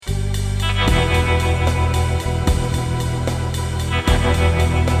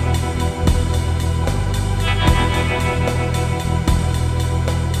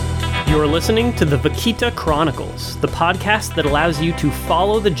You're listening to the Vaquita Chronicles, the podcast that allows you to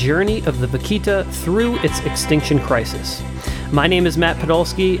follow the journey of the Vaquita through its extinction crisis. My name is Matt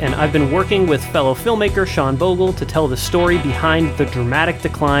Podolsky, and I've been working with fellow filmmaker Sean Bogle to tell the story behind the dramatic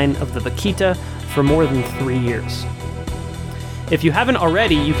decline of the Vaquita for more than 3 years. If you haven't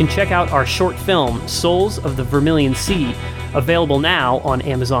already, you can check out our short film, Souls of the Vermilion Sea, available now on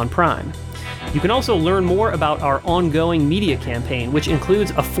Amazon Prime. You can also learn more about our ongoing media campaign, which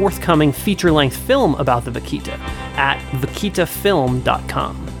includes a forthcoming feature-length film about the Vaquita at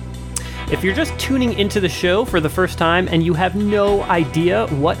vaquitafilm.com. If you're just tuning into the show for the first time and you have no idea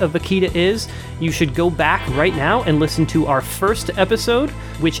what a Vaquita is, you should go back right now and listen to our first episode,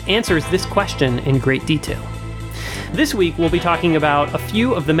 which answers this question in great detail. This week, we'll be talking about a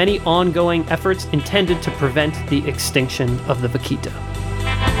few of the many ongoing efforts intended to prevent the extinction of the Vaquita.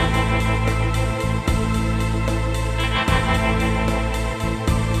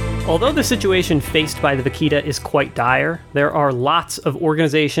 Although the situation faced by the Vaquita is quite dire, there are lots of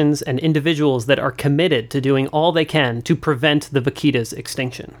organizations and individuals that are committed to doing all they can to prevent the Vaquita's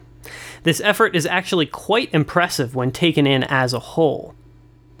extinction. This effort is actually quite impressive when taken in as a whole.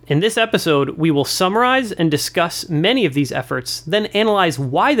 In this episode, we will summarize and discuss many of these efforts, then analyze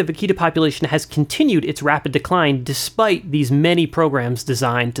why the Vaquita population has continued its rapid decline despite these many programs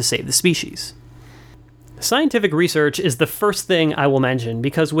designed to save the species. Scientific research is the first thing I will mention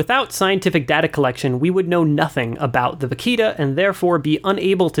because without scientific data collection, we would know nothing about the Vaquita and therefore be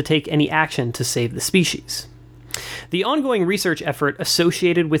unable to take any action to save the species. The ongoing research effort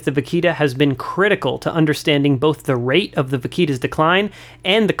associated with the Vaquita has been critical to understanding both the rate of the Vaquita's decline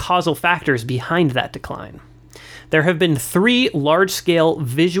and the causal factors behind that decline. There have been 3 large-scale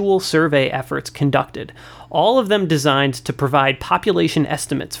visual survey efforts conducted, all of them designed to provide population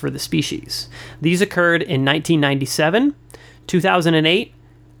estimates for the species. These occurred in 1997, 2008,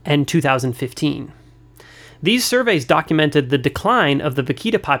 and 2015. These surveys documented the decline of the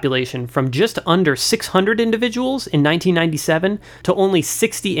Vaquita population from just under 600 individuals in 1997 to only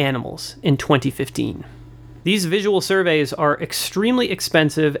 60 animals in 2015. These visual surveys are extremely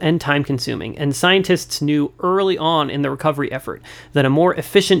expensive and time-consuming, and scientists knew early on in the recovery effort that a more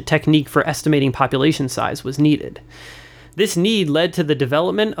efficient technique for estimating population size was needed. This need led to the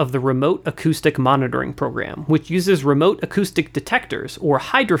development of the Remote Acoustic Monitoring Program, which uses remote acoustic detectors, or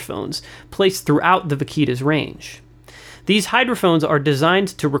hydrophones, placed throughout the Vaquita's range. These hydrophones are designed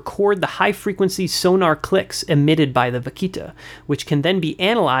to record the high-frequency sonar clicks emitted by the Vaquita, which can then be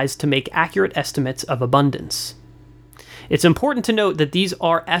analyzed to make accurate estimates of abundance. It's important to note that these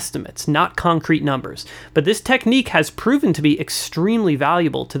are estimates, not concrete numbers, but this technique has proven to be extremely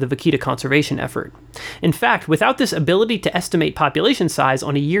valuable to the Vaquita conservation effort. In fact, without this ability to estimate population size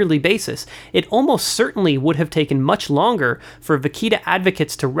on a yearly basis, it almost certainly would have taken much longer for Vaquita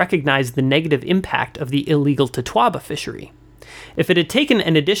advocates to recognize the negative impact of the illegal Totoaba fishery. If it had taken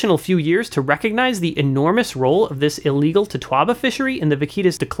an additional few years to recognize the enormous role of this illegal Totoaba fishery in the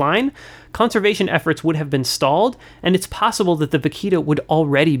Vaquita's decline, conservation efforts would have been stalled, and it's possible that the Vaquita would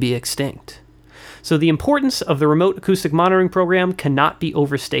already be extinct. So the importance of the Remote Acoustic Monitoring Program cannot be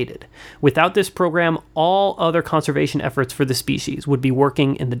overstated. Without this program, all other conservation efforts for the species would be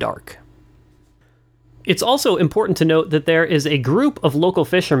working in the dark. It's also important to note that there is a group of local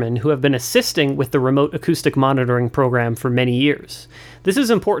fishermen who have been assisting with the Remote Acoustic Monitoring Program for many years. This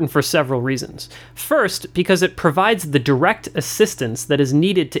is important for several reasons. First, because it provides the direct assistance that is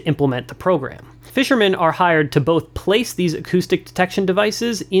needed to implement the program. Fishermen are hired to both place these acoustic detection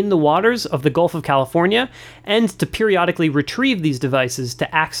devices in the waters of the Gulf of California and to periodically retrieve these devices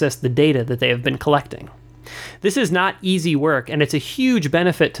to access the data that they have been collecting. This is not easy work, and it's a huge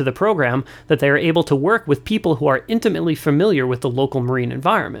benefit to the program that they are able to work with people who are intimately familiar with the local marine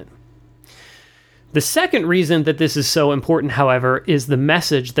environment. The second reason that this is so important, however, is the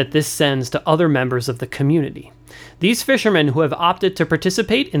message that this sends to other members of the community. These fishermen who have opted to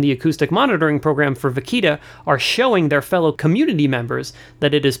participate in the acoustic monitoring program for Vaquita are showing their fellow community members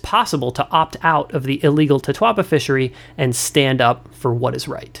that it is possible to opt out of the illegal Totoaba fishery and stand up for what is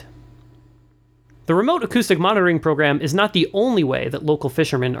right. The Remote Acoustic Monitoring Program is not the only way that local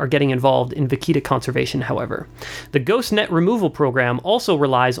fishermen are getting involved in Vaquita conservation, however. The Ghost Net Removal Program also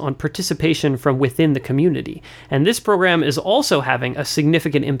relies on participation from within the community, and this program is also having a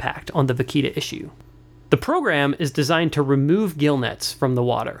significant impact on the Vaquita issue. The program is designed to remove gill nets from the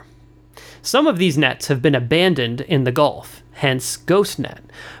water. Some of these nets have been abandoned in the Gulf, hence ghost net,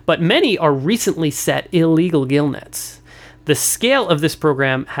 but many are recently set illegal gill nets. The scale of this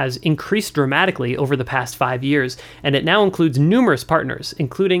program has increased dramatically over the past 5 years, and it now includes numerous partners,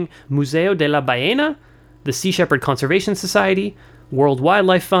 including Museo de la Ballena, the Sea Shepherd Conservation Society, World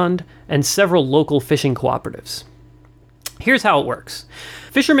Wildlife Fund, and several local fishing cooperatives. Here's how it works.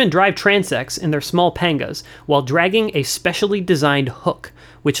 Fishermen drive transects in their small pangas while dragging a specially designed hook,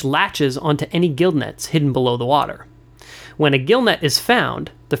 which latches onto any gill nets hidden below the water. When a gill net is found,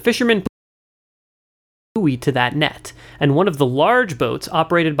 the fishermen put a buoy to that net, and one of the large boats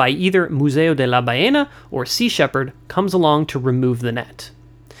operated by either Museo de la Ballena or Sea Shepherd comes along to remove the net.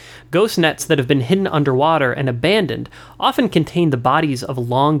 Ghost nets that have been hidden underwater and abandoned often contain the bodies of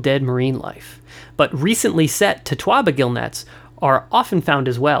long-dead marine life, but recently set Totoaba gill nets are often found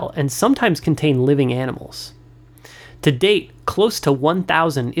as well, and sometimes contain living animals. To date, close to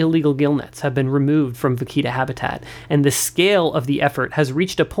 1,000 illegal gill nets have been removed from vaquita habitat, and the scale of the effort has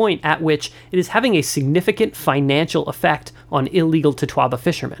reached a point at which it is having a significant financial effect on illegal Totoaba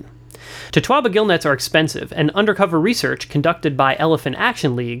fishermen. Totoaba gill nets are expensive, and undercover research conducted by Elephant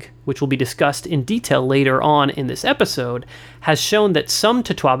Action League, which will be discussed in detail later on in this episode, has shown that some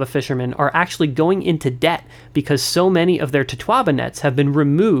Totoaba fishermen are actually going into debt because so many of their Totoaba nets have been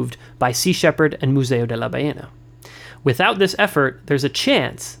removed by Sea Shepherd and Museo de la Ballena. Without this effort, there's a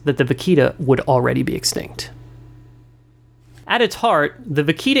chance that the vaquita would already be extinct. At its heart, the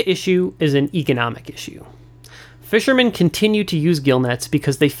vaquita issue is an economic issue. Fishermen continue to use gill nets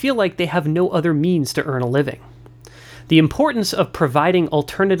because they feel like they have no other means to earn a living. The importance of providing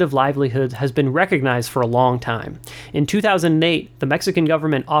alternative livelihoods has been recognized for a long time. In 2008, the Mexican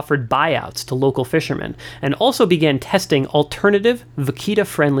government offered buyouts to local fishermen and also began testing alternative,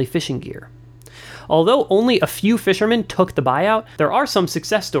 vaquita-friendly fishing gear. Although only a few fishermen took the buyout, there are some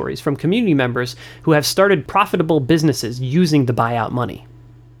success stories from community members who have started profitable businesses using the buyout money.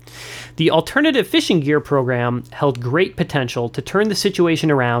 The Alternative Fishing Gear program held great potential to turn the situation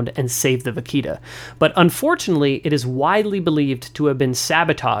around and save the vaquita, but unfortunately it is widely believed to have been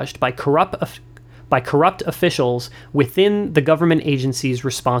sabotaged by corrupt officials within the government agencies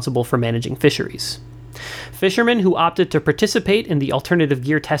responsible for managing fisheries. Fishermen who opted to participate in the alternative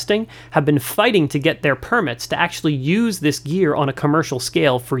gear testing have been fighting to get their permits to actually use this gear on a commercial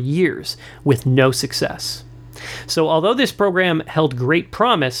scale for years, with no success. So although this program held great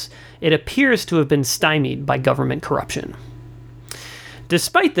promise, it appears to have been stymied by government corruption.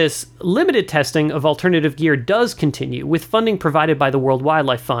 Despite this, limited testing of alternative gear does continue, with funding provided by the World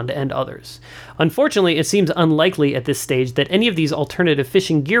Wildlife Fund and others. Unfortunately, it seems unlikely at this stage that any of these alternative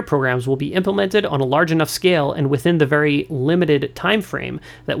fishing gear programs will be implemented on a large enough scale and within the very limited time frame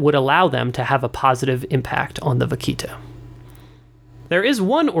that would allow them to have a positive impact on the vaquita. There is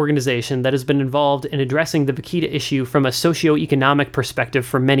one organization that has been involved in addressing the vaquita issue from a socio-economic perspective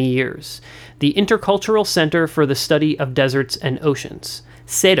for many years, the Intercultural Center for the Study of Deserts and Oceans,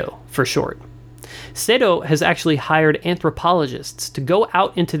 CEDO for short. CEDO has actually hired anthropologists to go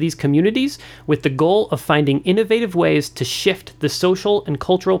out into these communities with the goal of finding innovative ways to shift the social and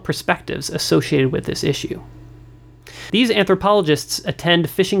cultural perspectives associated with this issue. These anthropologists attend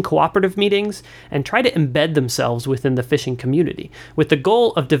fishing cooperative meetings and try to embed themselves within the fishing community, with the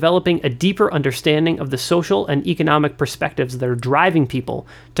goal of developing a deeper understanding of the social and economic perspectives that are driving people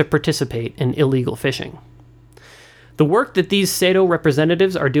to participate in illegal fishing. The work that these CEDO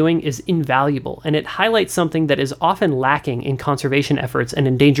representatives are doing is invaluable, and it highlights something that is often lacking in conservation efforts and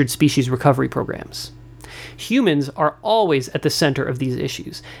endangered species recovery programs. Humans are always at the center of these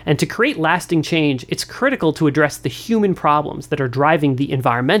issues, and to create lasting change, it's critical to address the human problems that are driving the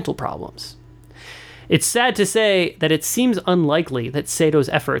environmental problems. It's sad to say that it seems unlikely that CEDO's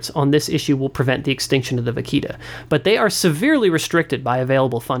efforts on this issue will prevent the extinction of the vaquita, but they are severely restricted by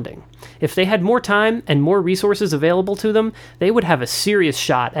available funding. If they had more time and more resources available to them, they would have a serious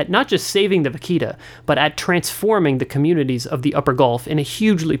shot at not just saving the vaquita, but at transforming the communities of the Upper Gulf in a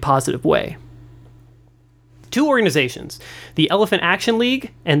hugely positive way. Two organizations, the Elephant Action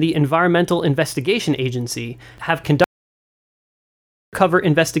League and the Environmental Investigation Agency, have conducted undercover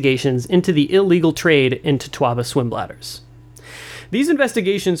investigations into the illegal trade in Totoaba swim bladders. These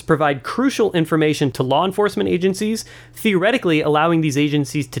investigations provide crucial information to law enforcement agencies, theoretically allowing these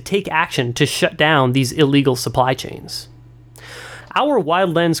agencies to take action to shut down these illegal supply chains. Our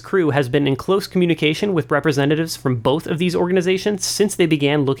Wild Lens crew has been in close communication with representatives from both of these organizations since they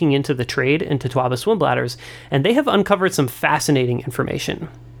began looking into the trade in Totoaba swim bladders, and they have uncovered some fascinating information.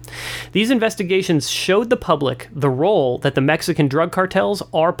 These investigations showed the public the role that the Mexican drug cartels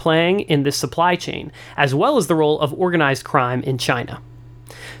are playing in this supply chain, as well as the role of organized crime in China.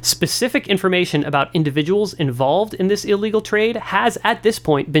 Specific information about individuals involved in this illegal trade has at this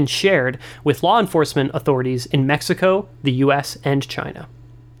point been shared with law enforcement authorities in Mexico, the US, and China.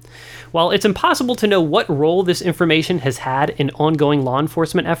 While it's impossible to know what role this information has had in ongoing law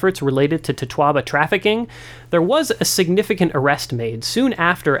enforcement efforts related to Tatuaba trafficking, there was a significant arrest made soon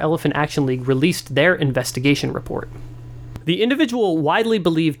after Elephant Action League released their investigation report. The individual widely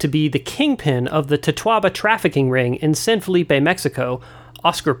believed to be the kingpin of the Tatuaba trafficking ring in San Felipe, Mexico,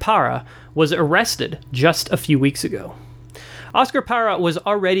 Oscar Parra, was arrested just a few weeks ago. Oscar Parra was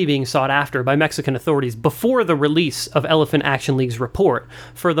already being sought after by Mexican authorities before the release of Elephant Action League's report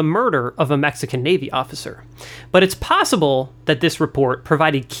for the murder of a Mexican Navy officer. But it's possible that this report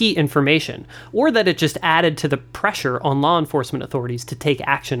provided key information, or that it just added to the pressure on law enforcement authorities to take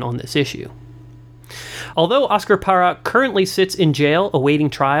action on this issue. Although Oscar Parra currently sits in jail awaiting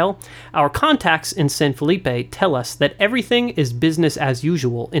trial, our contacts in San Felipe tell us that everything is business as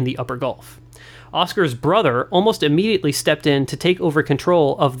usual in the Upper Gulf. Oscar's brother almost immediately stepped in to take over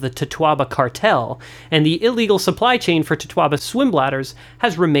control of the Tatuaba cartel, and the illegal supply chain for Tatuaba swim bladders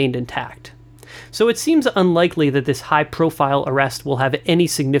has remained intact. So it seems unlikely that this high-profile arrest will have any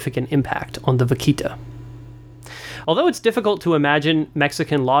significant impact on the Vaquita. Although it's difficult to imagine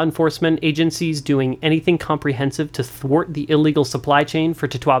Mexican law enforcement agencies doing anything comprehensive to thwart the illegal supply chain for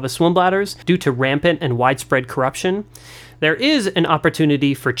Tatuaba swim bladders due to rampant and widespread corruption, there is an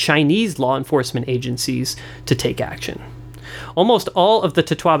opportunity for Chinese law enforcement agencies to take action. Almost all of the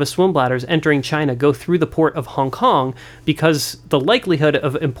Tatuaba swim bladders entering China go through the port of Hong Kong because the likelihood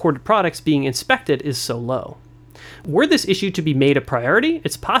of imported products being inspected is so low. Were this issue to be made a priority,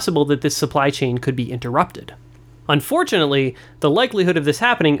 it's possible that this supply chain could be interrupted. Unfortunately, the likelihood of this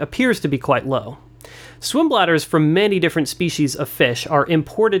happening appears to be quite low. Swim bladders from many different species of fish are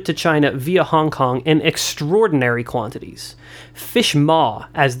imported to China via Hong Kong in extraordinary quantities. Fish maw,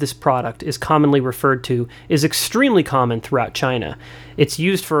 as this product is commonly referred to, is extremely common throughout China. It's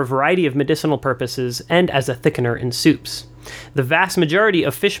used for a variety of medicinal purposes and as a thickener in soups. The vast majority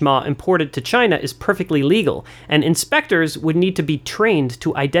of fish maw imported to China is perfectly legal, and inspectors would need to be trained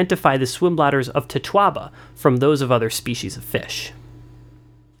to identify the swim bladders of Tatuaba from those of other species of fish.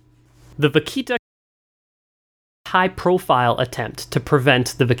 The Vaquita high-profile attempt to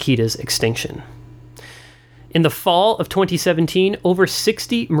prevent the Vaquita's extinction. In the fall of 2017, over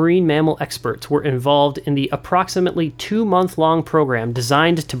 60 marine mammal experts were involved in the approximately 2-month-long program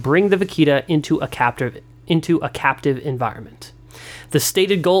designed to bring the Vaquita into a captive environment. The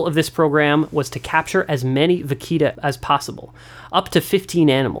stated goal of this program was to capture as many vaquita as possible, up to 15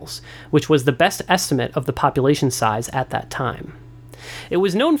 animals, which was the best estimate of the population size at that time. It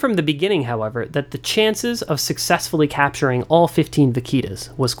was known from the beginning, however, that the chances of successfully capturing all 15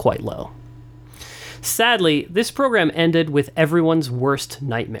 vaquitas was quite low. Sadly, this program ended with everyone's worst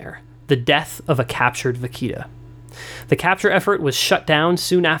nightmare, the death of a captured vaquita. The capture effort was shut down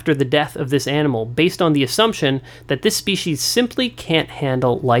soon after the death of this animal, based on the assumption that this species simply can't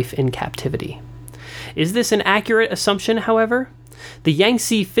handle life in captivity. Is this an accurate assumption, however? The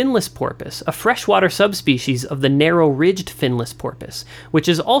Yangtze finless porpoise, a freshwater subspecies of the narrow-ridged finless porpoise, which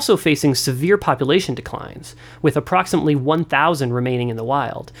is also facing severe population declines, with approximately 1,000 remaining in the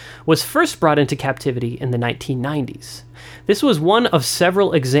wild, was first brought into captivity in the 1990s. This was one of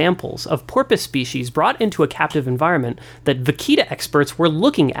several examples of porpoise species brought into a captive environment that vaquita experts were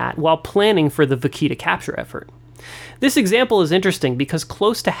looking at while planning for the vaquita capture effort. This example is interesting because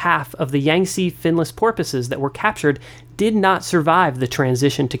close to half of the Yangtze finless porpoises that were captured did not survive the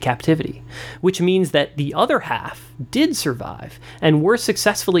transition to captivity, which means that the other half did survive and were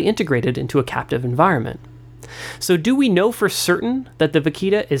successfully integrated into a captive environment. So do we know for certain that the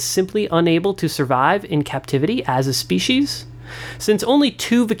vaquita is simply unable to survive in captivity as a species? Since only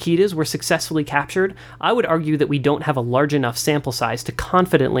 2 vaquitas were successfully captured, I would argue that we don't have a large enough sample size to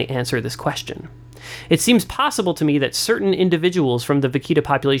confidently answer this question. It seems possible to me that certain individuals from the vaquita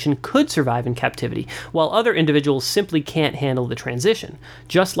population could survive in captivity, while other individuals simply can't handle the transition,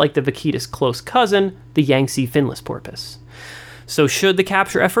 just like the vaquita's close cousin, the Yangtze finless porpoise. So should the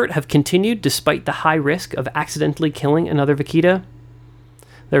capture effort have continued despite the high risk of accidentally killing another vaquita?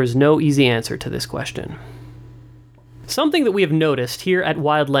 There is no easy answer to this question. Something that we have noticed here at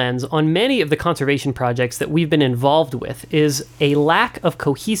Wild Lens on many of the conservation projects that we've been involved with is a lack of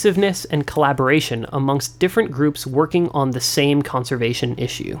cohesiveness and collaboration amongst different groups working on the same conservation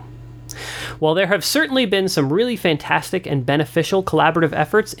issue. While there have certainly been some really fantastic and beneficial collaborative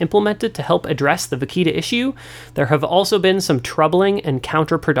efforts implemented to help address the vaquita issue, there have also been some troubling and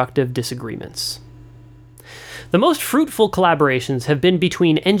counterproductive disagreements. The most fruitful collaborations have been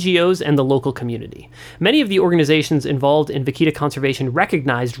between NGOs and the local community. Many of the organizations involved in vaquita conservation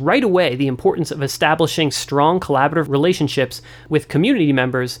recognized right away the importance of establishing strong collaborative relationships with community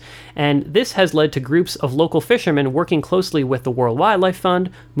members, and this has led to groups of local fishermen working closely with the World Wildlife Fund,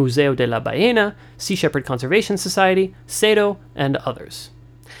 Museo de la Ballena, Sea Shepherd Conservation Society, CEDO, and others.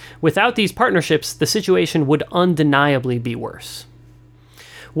 Without these partnerships, the situation would undeniably be worse.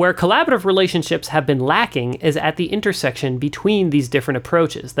 Where collaborative relationships have been lacking is at the intersection between these different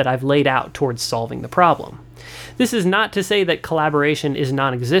approaches that I've laid out towards solving the problem. This is not to say that collaboration is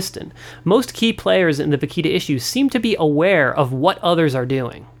non-existent. Most key players in the vaquita issue seem to be aware of what others are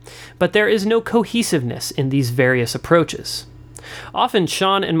doing, but there is no cohesiveness in these various approaches. Often,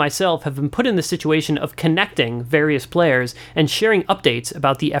 Sean and myself have been put in the situation of connecting various players and sharing updates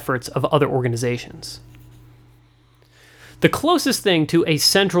about the efforts of other organizations. The closest thing to a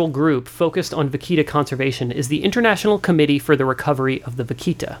central group focused on vaquita conservation is the International Committee for the Recovery of the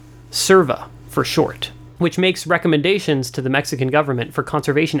Vaquita, CIRVA for short, which makes recommendations to the Mexican government for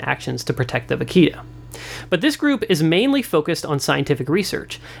conservation actions to protect the vaquita. But this group is mainly focused on scientific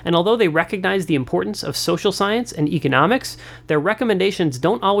research, and although they recognize the importance of social science and economics, their recommendations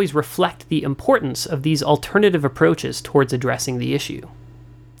don't always reflect the importance of these alternative approaches towards addressing the issue.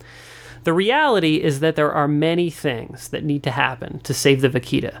 The reality is that there are many things that need to happen to save the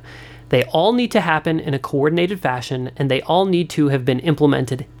vaquita. They all need to happen in a coordinated fashion, and they all need to have been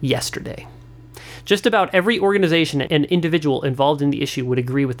implemented yesterday. Just about every organization and individual involved in the issue would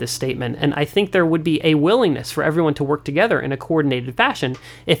agree with this statement, and I think there would be a willingness for everyone to work together in a coordinated fashion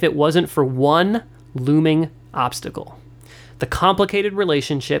if it wasn't for one looming obstacle: the complicated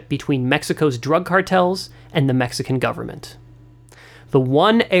relationship between Mexico's drug cartels and the Mexican government. The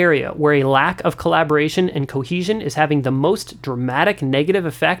one area where a lack of collaboration and cohesion is having the most dramatic negative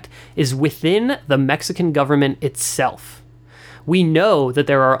effect is within the Mexican government itself. We know that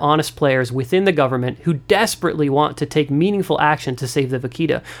there are honest players within the government who desperately want to take meaningful action to save the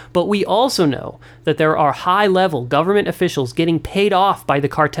vaquita, but we also know that there are high-level government officials getting paid off by the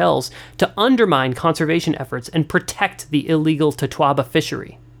cartels to undermine conservation efforts and protect the illegal Totoaba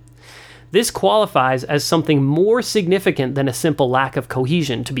fishery. This qualifies as something more significant than a simple lack of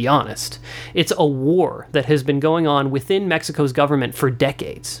cohesion, to be honest. It's a war that has been going on within Mexico's government for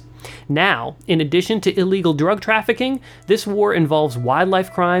decades. Now, in addition to illegal drug trafficking, this war involves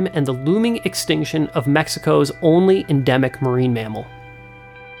wildlife crime and the looming extinction of Mexico's only endemic marine mammal.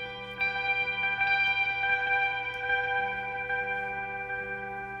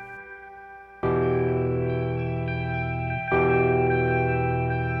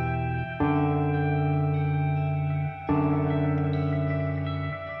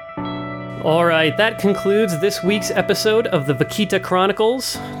 Alright, that concludes this week's episode of the Vaquita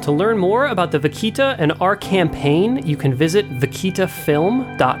Chronicles. To learn more about the Vaquita and our campaign, you can visit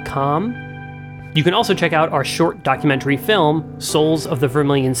vaquitafilm.com. You can also check out our short documentary film, Souls of the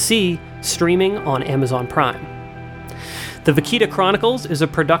Vermilion Sea, streaming on Amazon Prime. The Vaquita Chronicles is a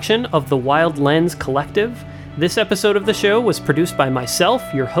production of the Wild Lens Collective. This episode of the show was produced by myself,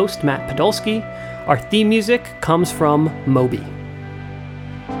 your host, Matt Podolsky. Our theme music comes from Moby.